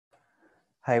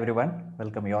Hi everyone,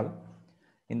 welcome you all.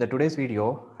 In the today's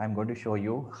video, I'm going to show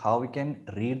you how we can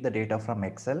read the data from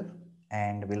Excel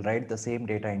and we'll write the same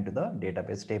data into the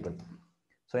database table.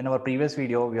 So in our previous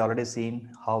video, we already seen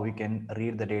how we can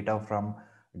read the data from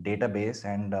database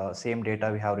and same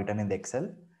data we have written in the Excel.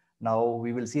 Now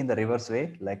we will see in the reverse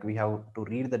way, like we have to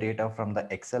read the data from the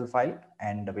Excel file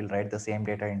and we'll write the same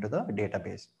data into the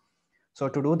database. So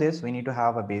to do this, we need to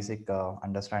have a basic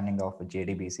understanding of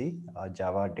JDBC,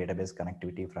 Java database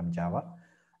connectivity from Java,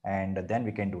 and then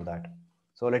we can do that.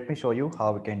 So let me show you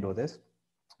how we can do this.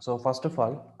 So first of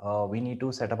all, we need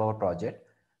to set up our project.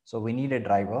 So we need a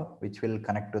driver which will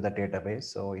connect to the database.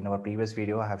 So in our previous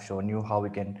video, I have shown you how we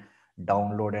can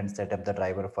download and set up the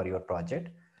driver for your project.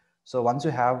 So once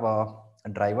you have a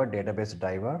driver, database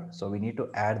driver, so we need to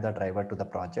add the driver to the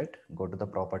project, go to the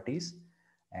properties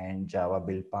and Java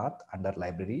build path under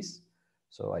libraries.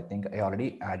 So I think I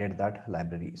already added that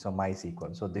library. So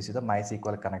MySQL. So this is the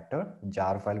MySQL connector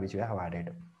jar file which we have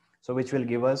added. So which will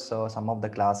give us some of the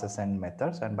classes and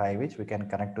methods and by which we can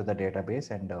connect to the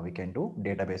database and we can do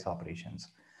database operations.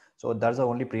 So that's the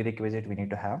only prerequisite we need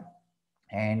to have.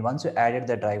 And once you added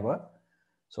the driver,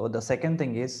 so the second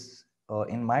thing is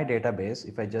in my database,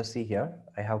 if I just see here,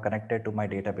 I have connected to my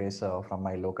database from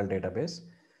my local database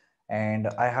and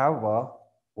I have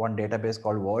one database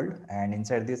called world and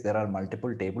inside this there are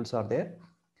multiple tables are there.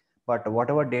 But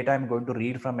whatever data I'm going to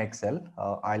read from Excel,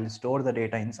 I'll store the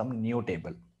data in some new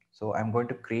table. So I'm going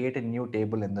to create a new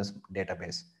table in this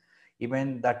database.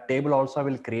 Even that table also I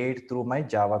will create through my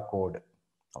Java code.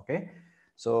 Okay.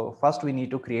 So first we need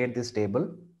to create this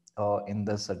table in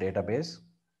this database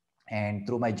and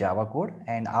through my Java code.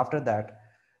 And after that,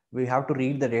 we have to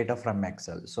read the data from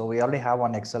Excel. So we already have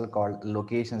one Excel called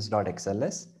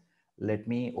locations.xls. Let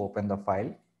me open the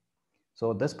file.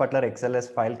 So this particular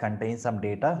XLS file contains some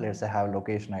data. Let's say have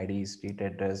location ID, street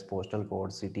address, postal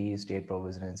code, city, state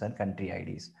provisions, and country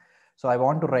IDs. So I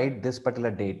want to write this particular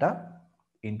data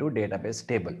into database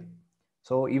table.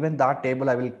 So even that table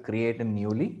I will create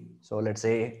newly. So let's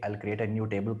say I'll create a new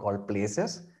table called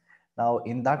places. Now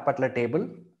in that particular table,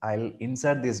 I'll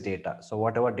insert this data. So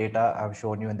whatever data I've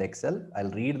shown you in the Excel, I'll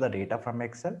read the data from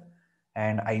Excel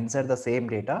and I insert the same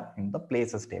data in the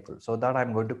places table. So that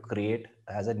I'm going to create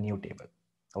as a new table.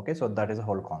 Okay, so that is the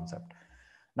whole concept.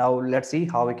 Now let's see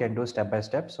how we can do step by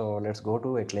step. So let's go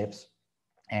to Eclipse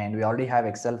and we already have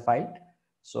Excel file.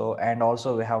 So, and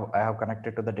also I have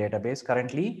connected to the database.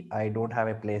 Currently, I don't have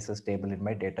a places table in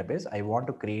my database. I want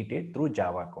to create it through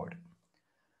Java code.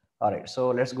 All right,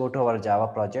 so let's go to our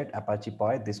Java project, Apache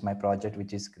POI. This is my project,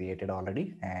 which is created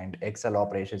already, and Excel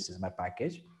operations is my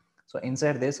package. So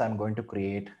inside this, I'm going to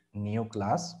create new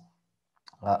class.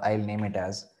 I'll name it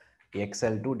as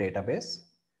Excel2 database.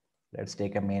 Let's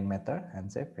take a main method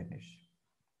and say finish.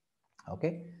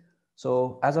 Okay.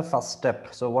 So as a first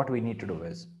step, so what we need to do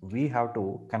is we have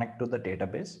to connect to the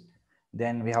database.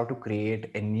 Then we have to create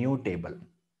a new table.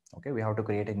 Okay. We have to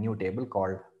create a new table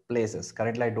called places.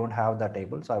 Currently, I don't have the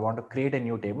table. So I want to create a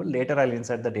new table. Later, I'll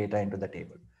insert the data into the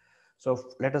table.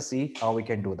 So let us see how we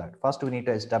can do that. First, we need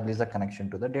to establish the connection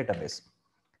to the database.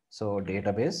 So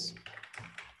database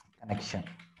connection.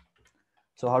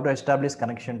 So how to establish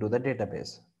connection to the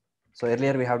database? So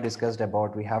earlier we have discussed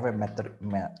about we have a method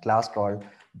class called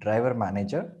driver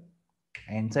manager.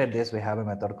 Inside this we have a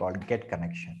method called get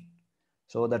connection.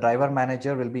 So the driver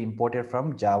manager will be imported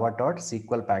from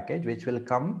java.sql package which will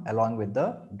come along with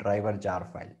the driver jar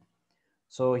file.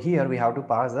 So here we have to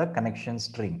pass the connection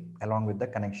string along with the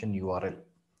connection URL.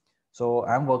 So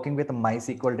I'm working with a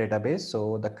MySQL database.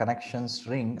 So the connection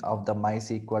string of the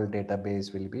MySQL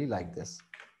database will be like this.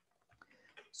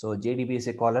 So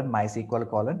JDBC colon MySQL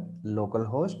colon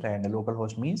localhost, and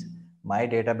localhost means my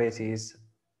database is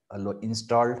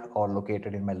installed or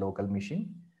located in my local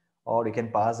machine, or you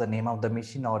can pass the name of the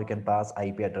machine or you can pass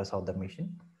IP address of the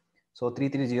machine. So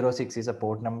 3306 is a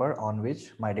port number on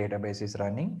which my database is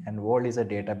running, and world is a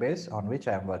database on which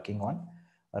I am working on,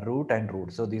 root and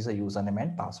root. So these are username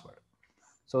and password.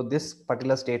 So this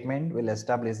particular statement will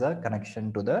establish the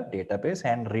connection to the database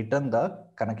and return the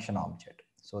connection object.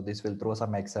 So this will throw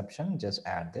some exception, just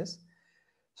add this.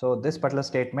 So this particular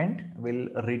statement will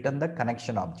return the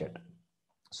connection object.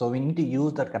 So we need to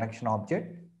use that connection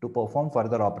object to perform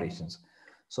further operations.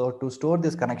 So to store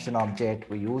this connection object,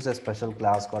 we use a special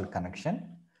class called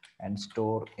connection and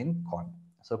store in con.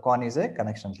 So con is a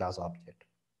connection class object.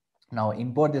 Now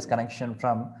import this connection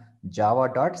from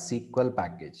java.sql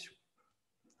package.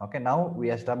 Okay, now we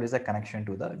establish a connection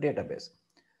to the database.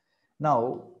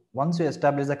 Now, once we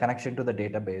establish the connection to the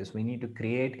database, we need to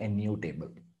create a new table.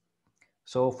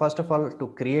 So first of all, to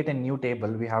create a new table,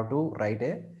 we have to write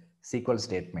a SQL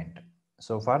statement.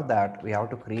 So for that, we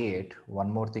have to create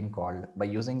one more thing called, by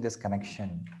using this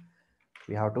connection,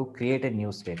 we have to create a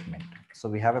new statement. So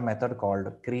we have a method called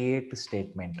create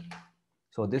statement.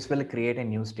 So this will create a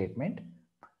new statement,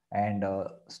 and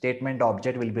statement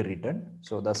object will be written.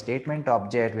 So the statement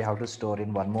object we have to store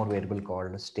in one more variable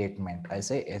called statement. I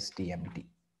say stmt.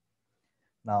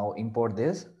 Now import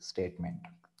this statement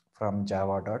from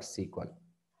java.sql.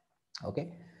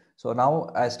 Okay. So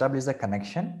now I established the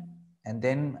connection, and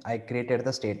then I created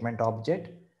the statement object,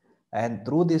 and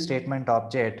through this statement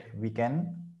object we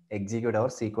can execute our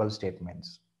SQL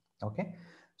statements. Okay.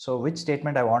 So which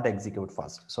statement I want to execute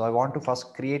first? So I want to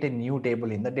first create a new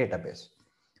table in the database.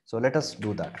 So let us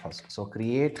do that first. So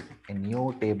create a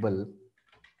new table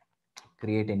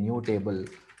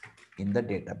in the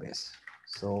database.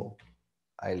 So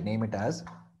I'll name it as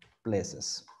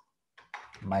places.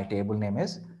 My table name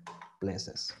is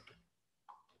places.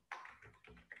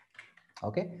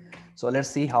 Okay, so let's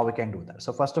see how we can do that.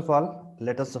 So first of all,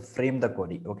 let us frame the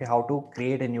query. Okay, how to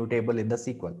create a new table in the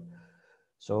SQL.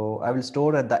 So I will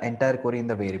store the entire query in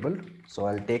the variable. So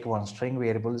I'll take one string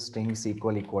variable, string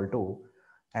SQL equal to,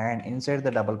 and inside the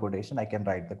double quotation, I can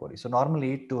write the query. So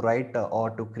normally to write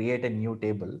or to create a new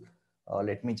table,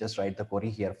 let me just write the query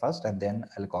here first, and then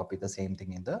I'll copy the same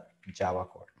thing in the Java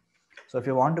code. So if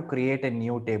you want to create a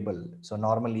new table, so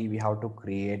normally we have to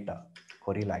create a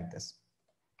query like this.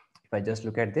 If I just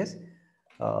look at this,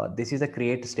 this is a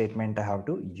create statement I have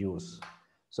to use.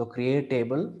 So create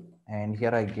table, and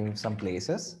here I give some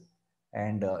places,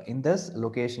 and in this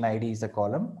location ID is a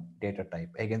column data type.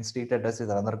 Again, street address is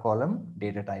another column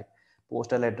data type.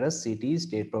 Postal address, city,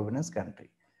 state, province, country.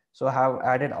 So I have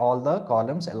added all the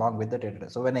columns along with the data.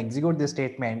 So when I execute this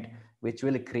statement, which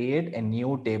will create a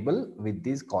new table with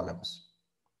these columns.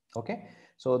 Okay,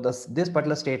 so this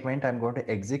particular statement I'm going to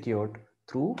execute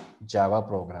through Java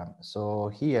program. So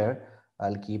here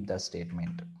I'll keep the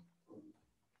statement.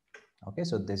 Okay,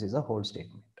 so this is a whole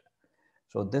statement.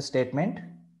 So this statement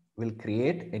will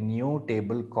create a new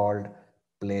table called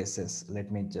places.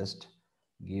 Let me just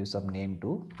give some name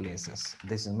to places.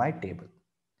 This is my table.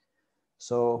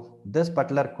 So this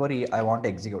particular query I want to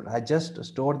execute. I just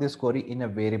store this query in a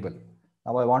variable.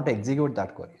 Now I want to execute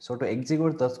that query. So to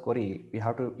execute this query, we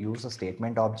have to use a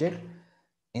statement object.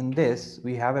 In this,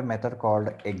 we have a method called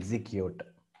execute.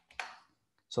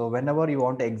 So whenever you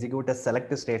want to execute a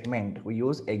select statement, we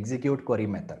use execute query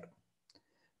method.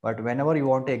 But whenever you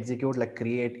want to execute like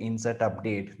create, insert,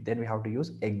 update, then we have to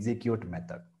use execute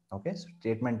method. Okay, so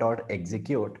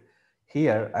statement.execute.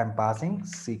 Here I'm passing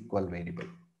SQL variable.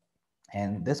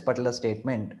 And this particular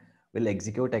statement will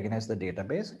execute against the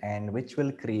database, and which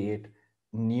will create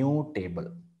new table,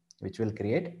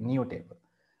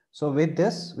 So with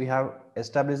this, we have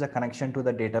established a connection to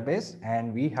the database,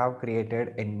 and we have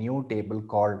created a new table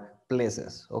called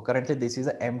places. So currently this is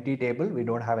an empty table. We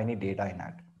don't have any data in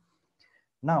it.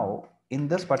 Now in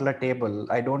this particular table,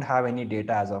 I don't have any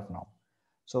data as of now.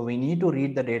 So we need to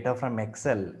read the data from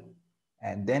Excel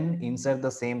and then insert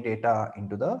the same data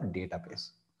into the database.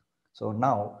 So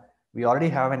now we already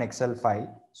have an Excel file.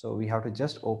 So we have to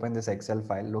just open this Excel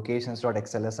file,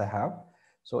 locations.xls I have.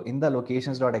 So in the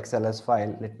locations.xls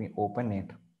file, let me open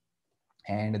it.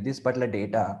 And this particular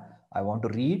data I want to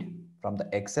read from the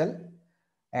Excel,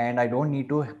 and I don't need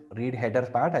to read header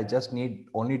part. I just need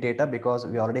only data because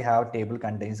we already have table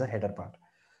contains a header part.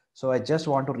 So I just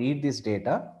want to read this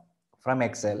data from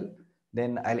Excel.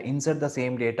 Then I'll insert the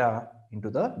same data into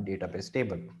the database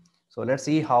table. So let's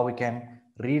see how we can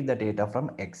read the data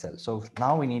from Excel. So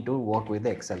now we need to work with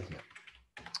the Excel here.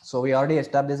 So we already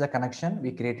established a connection.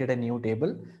 We created a new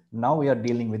table. Now we are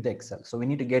dealing with the Excel. So we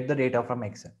need to get the data from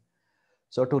Excel.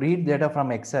 So to read data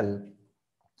from Excel,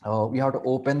 we have to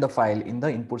open the file in the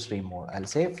input stream mode. I'll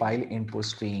say file input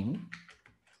stream,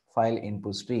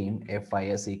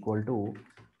 FIS equal to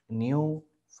new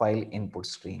file input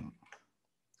stream.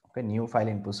 Okay, new file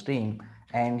input stream.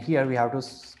 And here we have to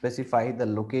specify the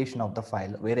location of the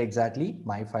file, where exactly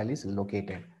my file is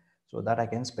located. So that I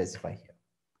can specify here.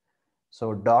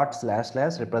 So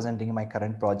 // representing my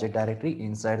current project directory.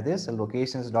 Inside this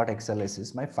locations.xls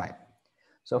is my file.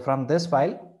 So from this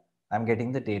file, I'm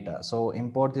getting the data. So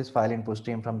import this file input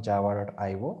stream from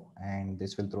java.io, and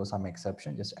this will throw some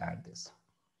exception. Just add this.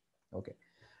 Okay.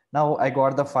 Now I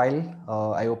got the file.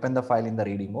 I open the file in the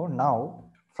reading mode. Now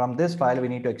from this file, we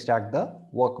need to extract the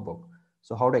workbook.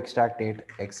 So how to extract it?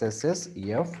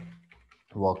 XSSEF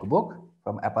workbook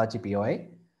from Apache POI,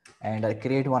 and I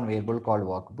create one variable called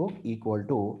workbook equal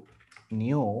to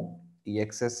new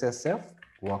XSSF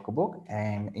workbook,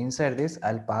 and inside this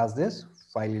I'll pass this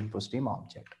file input stream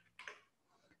object.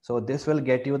 So this will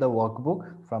get you the workbook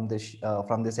from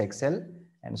this Excel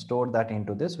and store that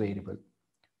into this variable.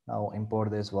 Now import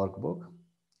this workbook,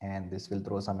 and this will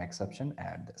throw some exception,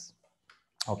 add this.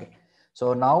 Okay.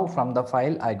 So now from the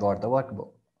file, I got the workbook.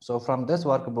 So from this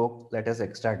workbook, let us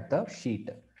extract the sheet.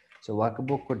 So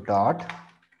workbook dot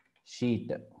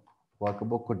sheet,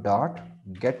 workbook dot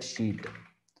get sheet.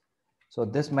 So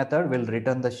this method will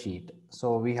return the sheet.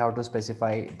 So we have to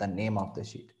specify the name of the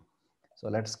sheet. So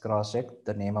let's cross check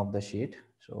the name of the sheet.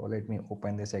 So let me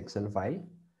open this Excel file.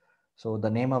 So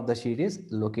the name of the sheet is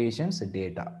locations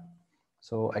data.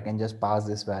 So I can just pass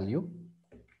this value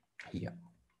here,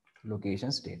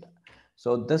 locations data.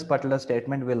 So this particular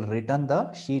statement will return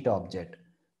the sheet object.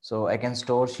 So I can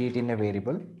store sheet in a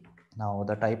variable. Now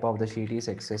the type of the sheet is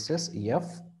XSS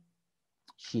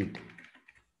sheet.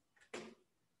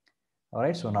 All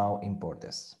right, so now import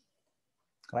this.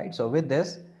 Right, so with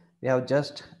this, we have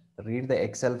just read the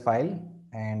Excel file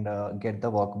and get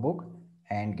the workbook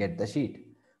and get the sheet.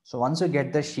 So once you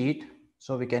get the sheet,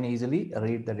 so we can easily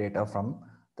read the data from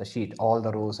the sheet. All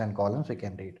the rows and columns we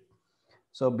can read.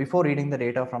 So before reading the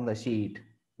data from the sheet,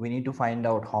 we need to find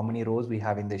out how many rows we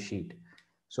have in the sheet.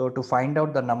 So to find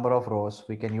out the number of rows,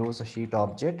 we can use a sheet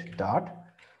object dot.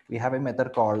 We have a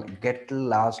method called get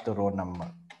last row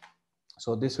number.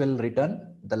 So this will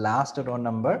return the last row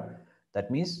number.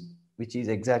 That means which is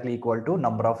exactly equal to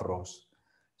number of rows.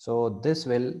 So this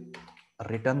will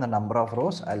return the number of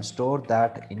rows. I'll store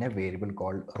that in a variable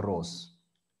called rows.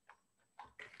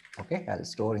 Okay, I'll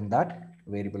store in that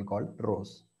variable called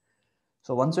rows.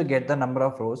 So once we get the number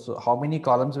of rows, so how many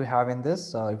columns we have in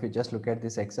this? If you just look at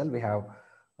this Excel, we have,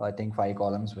 I think 5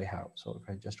 columns we have. So if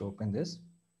I just open this,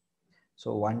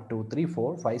 so 1, 2, 3,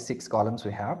 4, 5, 6 columns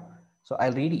we have. So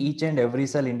I'll read each and every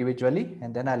cell individually,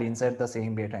 and then I'll insert the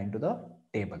same data into the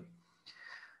table.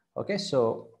 Okay,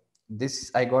 so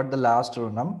this, I got the last row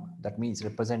num, that means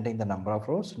representing the number of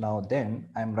rows. Now then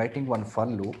I'm writing one for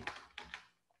loop,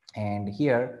 and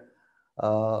here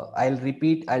I'll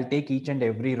take each and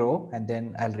every row and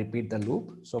then I'll repeat the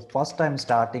loop. So first I'm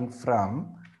starting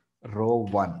from row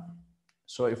 1.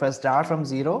 So if I start from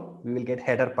 0, we will get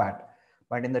header part.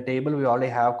 But in the table, we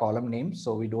already have column names,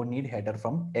 so we don't need header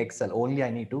from Excel. Only I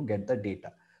need to get the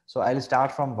data. So I'll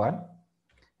start from 1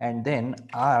 and then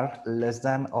R less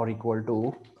than or equal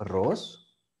to rows,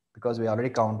 because we already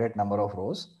counted number of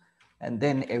rows. And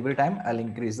then every time I'll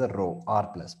increase the row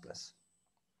R++.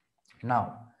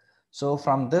 Now, so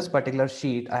from this particular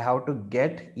sheet, I have to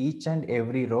get each and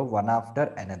every row one after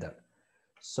another.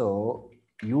 So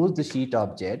use the sheet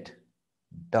object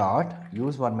dot,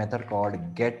 use one method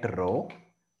called get row,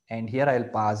 and here I'll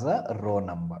pass a row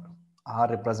number, R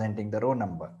representing the row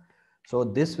number. So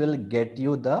this will get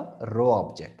you the row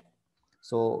object.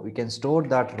 So we can store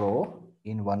that row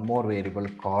in one more variable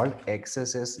called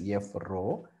XSS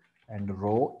row and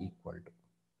row equal to.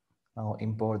 Now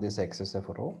import this XSS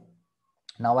row.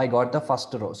 Now I got the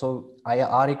first row. So I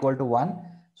R equal to 1.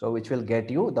 So which will get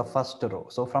you the first row.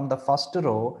 So from the first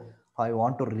row, I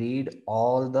want to read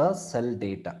all the cell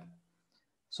data.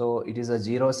 So it is a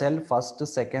 0 cell, first,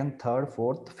 second, third,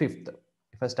 fourth, fifth.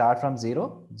 If I start from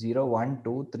 0, 0, 1,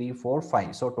 2, 3, 4,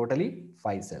 5. So totally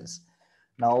 5 cells.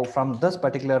 Now from this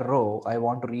particular row, I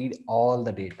want to read all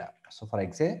the data. So for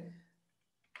example,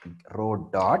 row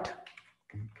dot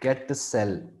get the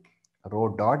cell,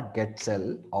 row dot get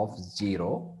cell of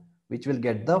 0, which will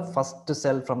get the first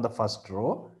cell from the first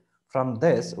row. From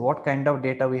this, what kind of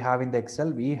data we have in the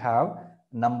Excel? We have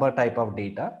number type of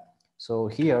data. So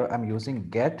here I'm using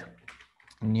get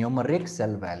numeric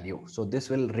cell value. So this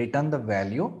will return the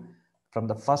value from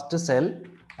the first cell.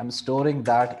 I'm storing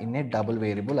that in a double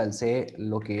variable. I'll say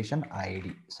location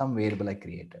ID, some variable I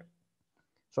created.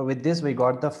 So with this, we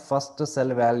got the first cell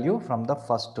value from the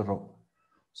first row.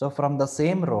 So from the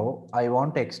same row, I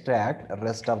want to extract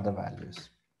rest of the values.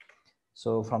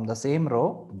 So from the same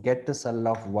row, get the cell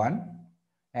of 1,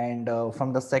 and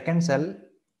from the second cell,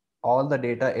 all the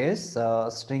data is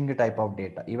string type of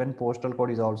data. Even postal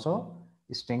code is also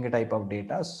string type of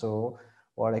data. So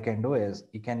what I can do is,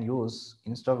 you can use,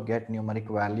 instead of get numeric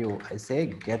value, I say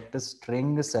get the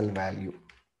string cell value.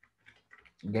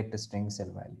 Get the string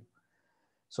cell value.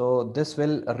 So this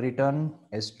will return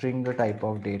a string type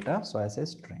of data. So I say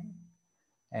string,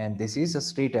 and this is a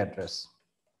street address.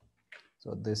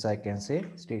 So this I can say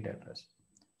street address.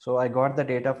 So I got the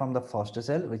data from the first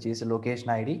cell, which is location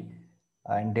ID,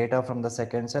 and data from the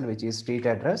second cell, which is street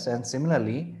address. And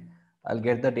similarly, I'll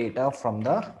get the data from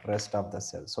the rest of the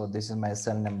cells. So this is my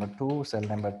cell number 2, cell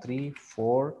number 3,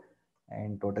 4,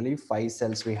 and totally 5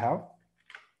 cells we have.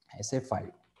 I say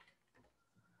 5.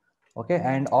 Okay,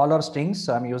 and all our strings,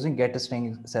 so I'm using get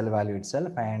string cell value itself.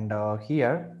 And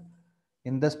here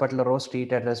in this particular row,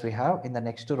 street address we have. In the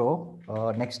next row,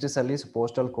 next cell is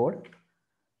postal code,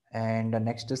 and the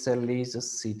next cell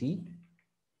is city.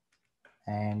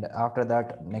 And after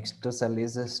that, next cell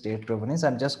is state provenance.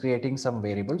 I'm just creating some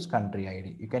variables, country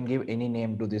ID. You can give any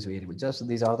name to this variable. Just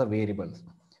these are the variables.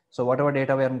 So whatever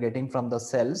data we are getting from the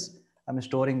cells, I'm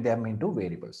storing them into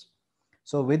variables.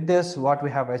 So with this, what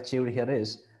we have achieved here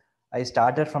is I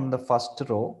started from the first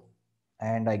row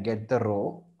and I get the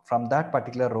row. From that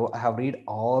particular row, I have read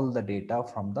all the data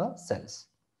from the cells.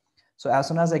 So as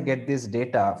soon as I get this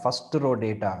data, first row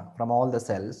data from all the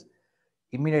cells,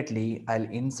 immediately I'll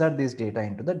insert this data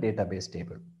into the database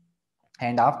table.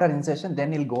 And after insertion,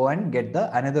 then you'll go and get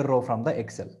the another row from the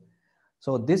Excel.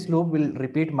 So this loop will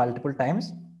repeat multiple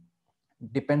times,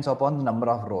 depends upon the number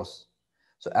of rows.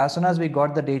 So as soon as we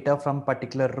got the data from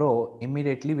particular row,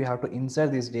 immediately we have to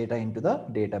insert this data into the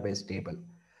database table.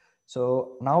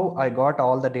 So now I got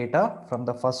all the data from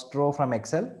the first row from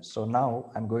Excel. So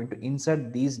now I'm going to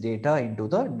insert these data into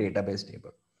the database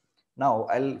table. Now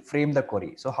I'll frame the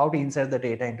query. So how to insert the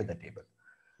data into the table?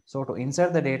 So to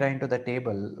insert the data into the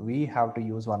table, we have to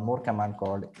use one more command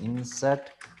called insert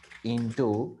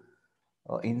into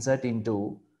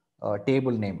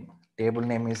table name. Table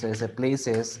name is as a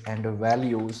places and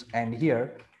values, and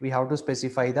here we have to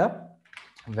specify the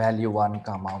value 1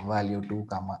 comma value 2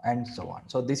 comma and so on.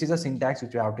 So this is a syntax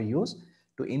which we have to use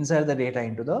to insert the data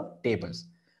into the tables.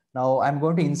 Now I'm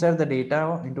going to insert the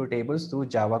data into tables through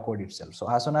Java code itself.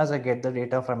 So as soon as I get the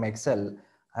data from Excel,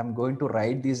 I'm going to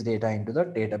write this data into the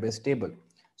database table.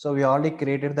 So we already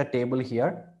created the table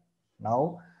here.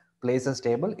 Now places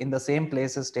table, in the same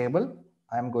places table,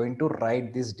 I'm going to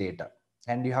write this data,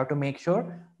 and you have to make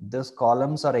sure these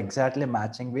columns are exactly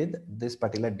matching with this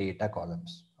particular data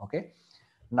columns. Okay.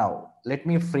 Now let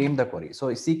me frame the query. So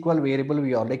SQL variable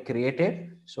we already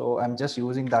created. So I'm just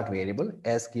using that variable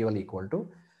SQL equal to.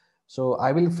 So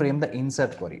I will frame the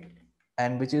insert query,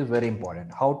 and which is very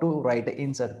important. How to write the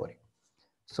insert query?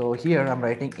 So here I'm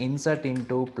writing insert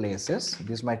into places.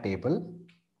 This is my table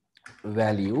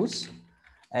values.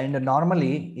 And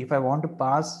normally if I want to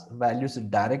pass values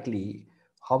directly,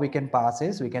 how we can pass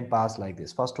is we can pass like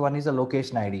this. First one is a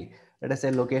location ID. Let us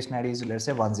say location ID is, let's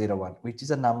say 101, which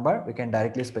is a number. We can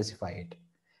directly specify it.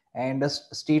 And the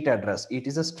street address, it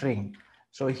is a string.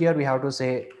 So here we have to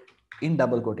say in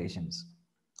double quotations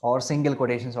or single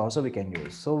quotations also we can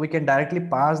use. So we can directly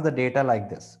pass the data like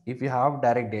this if you have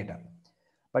direct data.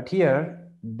 But here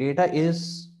data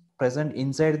is present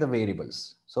inside the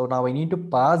variables. So now we need to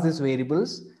pass these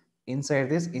variables inside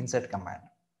this insert command.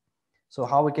 So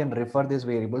how we can refer these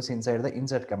variables inside the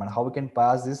insert command, how we can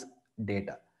pass this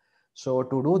data. So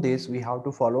to do this, we have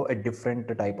to follow a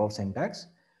different type of syntax.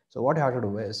 So what I have to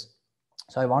do is,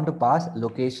 so I want to pass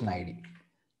location ID.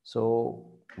 So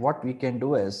what we can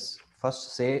do is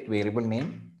first say variable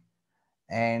name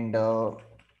and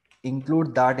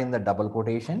include that in the double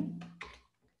quotation,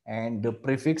 and the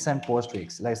prefix and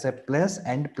postfix, like say plus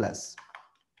and plus.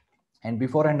 And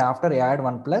before and after I add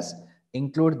one plus,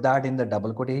 include that in the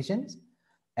double quotations,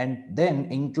 and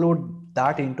then include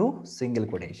that into single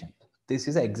quotation. This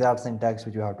is the exact syntax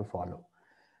which you have to follow.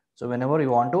 So whenever you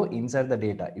want to insert the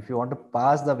data, if you want to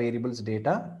pass the variables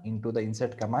data into the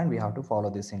insert command, we have to follow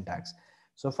this syntax.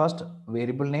 So first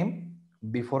variable name,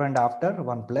 before and after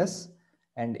one plus,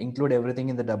 and include everything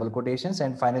in the double quotations,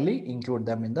 and finally include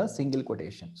them in the single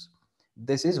quotations.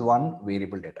 This is one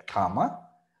variable data, comma.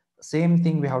 Same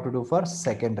thing we have to do for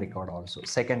second record also,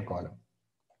 second column.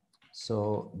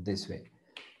 So this way.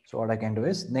 So what I can do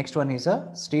is, next one is a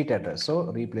street address.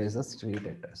 So replace the street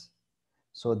address.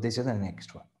 So this is the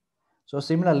next one. So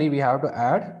similarly, we have to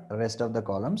add the rest of the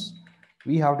columns.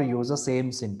 We have to use the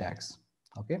same syntax.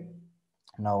 Okay.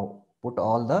 Now put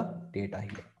all the data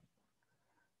here.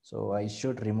 So I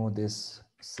should remove this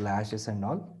slashes and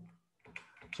all.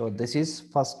 So this is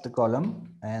first column,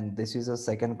 and this is a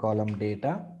second column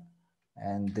data,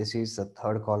 and this is the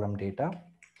third column data,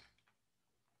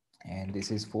 and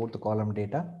this is fourth column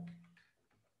data,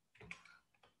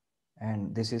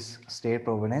 and this is state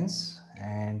provenance,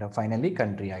 and finally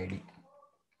country ID.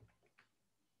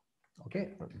 Okay,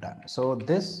 done. So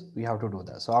this we have to do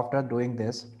that. So after doing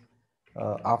this,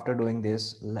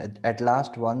 at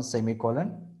last one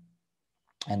semicolon,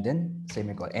 and then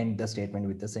semicolon, end the statement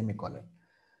with the semicolon.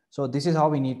 So this is how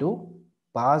we need to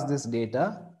pass this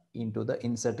data into the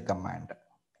insert command,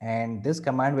 and this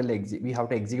command will we have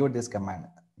to execute this command.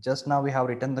 Just now we have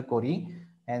written the query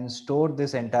and stored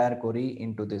this entire query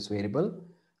into this variable.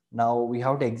 Now we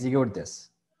have to execute this.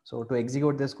 So to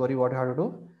execute this query, what you have to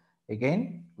do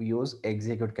Again, we use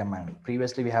execute command.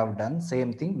 Previously, we have done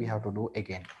same thing. We have to do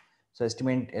again. So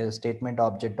statement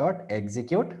object dot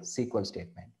execute SQL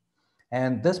statement.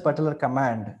 And this particular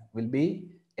command will be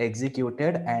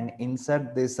executed and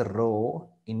insert this row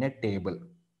in a table.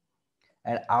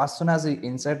 And as soon as we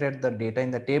inserted the data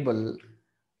in the table,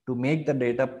 to make the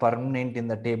data permanent in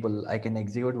the table, I can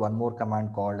execute one more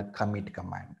command called commit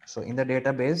command. So in the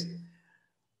database,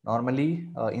 normally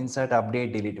insert,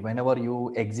 update, delete. Whenever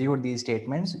you execute these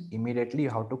statements, immediately you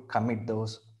have to commit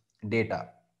those data,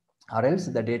 or else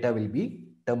the data will be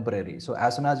temporary. So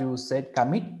as soon as you said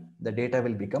commit, the data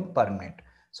will become permanent.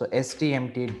 So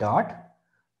stmt dot,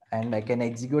 and I can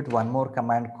execute one more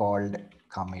command called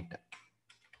commit.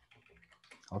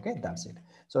 Okay, that's it.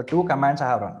 So two commands I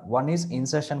have run. One is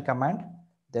insertion command,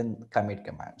 then commit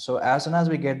command. So as soon as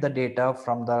we get the data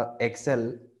from the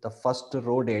Excel, the first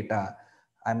row data,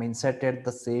 I'm inserted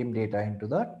the same data into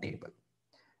the table.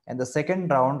 And the second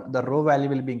round, the row value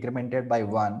will be incremented by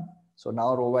 1. So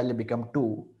now row value become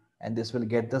 2, and this will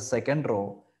get the second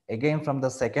row. Again, from the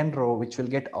second row, which will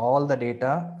get all the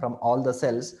data from all the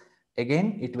cells,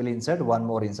 again, it will insert one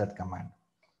more insert command.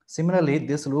 Similarly,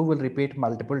 this loop will repeat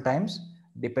multiple times,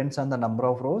 depends on the number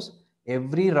of rows.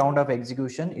 Every round of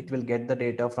execution, it will get the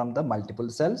data from the multiple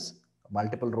cells,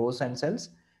 multiple rows and cells,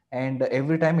 and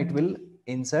every time it will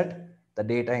insert the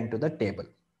data into the table.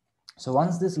 So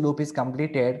once this loop is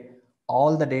completed,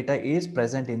 all the data is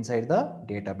present inside the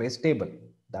database table.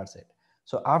 That's it.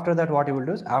 So after that, what you will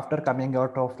do is, after coming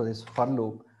out of this for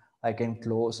loop, I can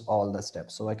close all the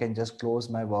steps. So I can just close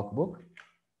my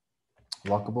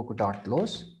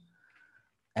workbook.close.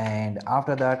 And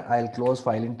after that, I'll close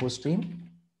file input stream.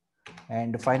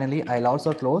 And finally, I'll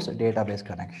also close database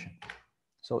connection.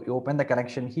 So you open the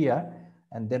connection here,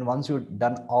 and then once you've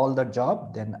done all the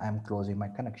job, then I'm closing my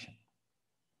connection.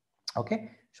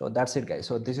 Okay, so that's it, guys.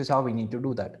 So this is how we need to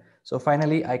do that. So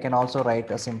finally, I can also write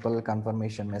a simple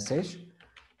confirmation message.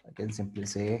 I can simply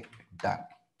say done.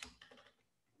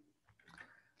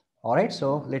 All right,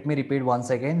 so let me repeat once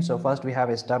again. So first we have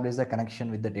established the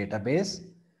connection with the database,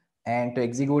 and to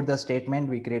execute the statement,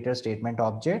 we create a statement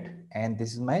object, and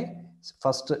this is my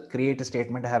first create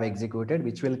statement I have executed,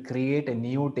 which will create a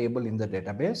new table in the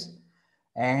database.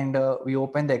 And we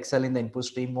open the Excel in the input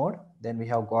stream mode. Then we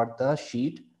have got the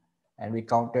sheet, and we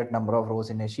counted number of rows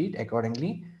in a sheet.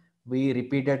 Accordingly, we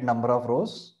repeated number of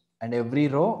rows, and every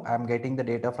row I'm getting the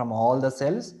data from all the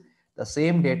cells. The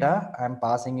same data I'm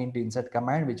passing into insert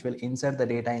command, which will insert the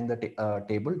data in the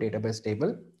table, database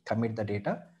table, commit the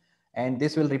data. And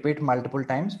this will repeat multiple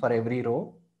times for every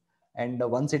row. And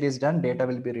once it is done, data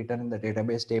will be written in the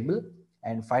database table.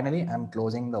 And finally, I'm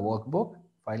closing the workbook,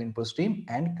 file input stream,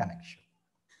 and connection.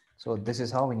 So this is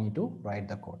how we need to write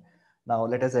the code. Now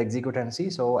let us execute and see.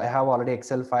 So I have already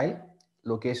Excel file,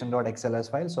 location.xls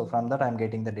file. So from that, I'm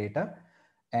getting the data.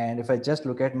 And if I just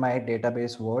look at my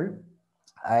database world,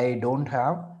 I don't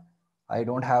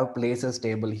have places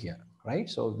table here, right?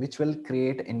 So which will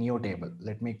create a new table.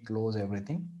 Let me close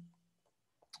everything.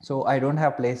 So I don't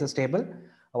have places table.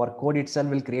 Our code itself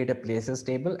will create a places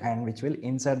table, and which will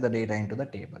insert the data into the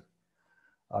table.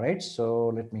 All right,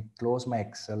 so let me close my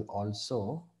Excel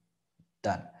also.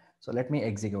 Done. So let me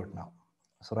execute now.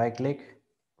 So right click,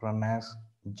 run as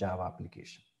Java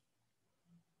application.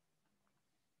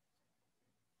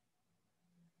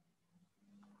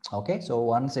 Okay, so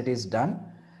once it is done,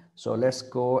 so let's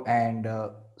go and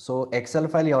so Excel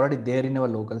file is already there in our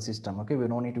local system. Okay, we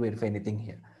don't need to verify anything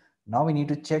here. Now we need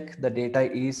to check the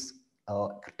data is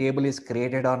table is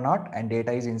created or not, and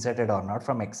data is inserted or not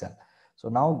from Excel. So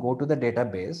now go to the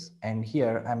database, and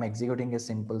here I'm executing a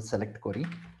simple select query.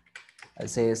 I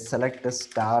say select a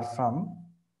star from,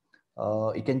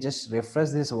 you can just refresh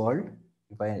this world.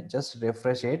 If I just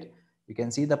refresh it, you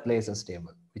can see the places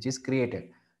table, which is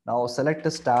created. Now select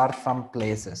a star from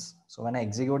places. So when I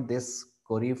execute this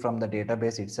query from the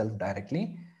database itself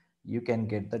directly, you can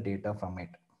get the data from it.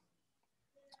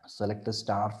 Select a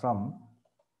star from,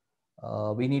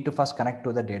 we need to first connect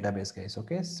to the database, guys.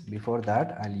 Okay, before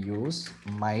that, I'll use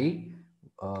my,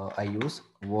 I use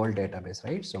world database,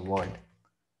 right? So world.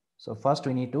 So first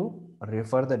we need to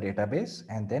refer the database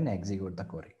and then execute the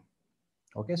query.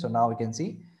 Okay, so now we can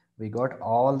see we got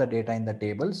all the data in the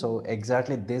table. So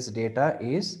exactly this data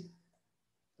is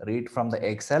read from the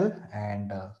Excel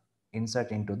and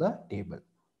insert into the table.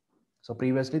 So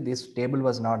previously this table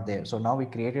was not there. So now we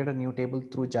created a new table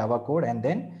through Java code, and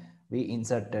then we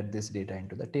inserted this data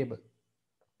into the table.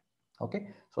 Okay,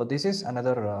 so this is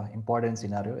another important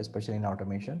scenario, especially in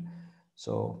automation.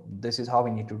 So this is how we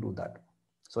need to do that.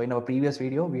 So in our previous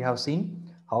video, we have seen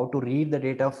how to read the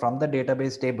data from the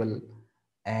database table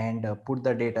and put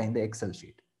the data in the Excel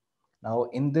sheet. Now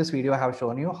in this video, I have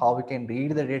shown you how we can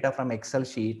read the data from Excel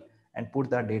sheet and put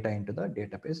that data into the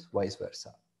database, vice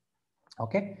versa.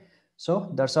 Okay,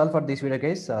 so that's all for this video,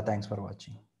 guys. Thanks for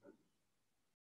watching.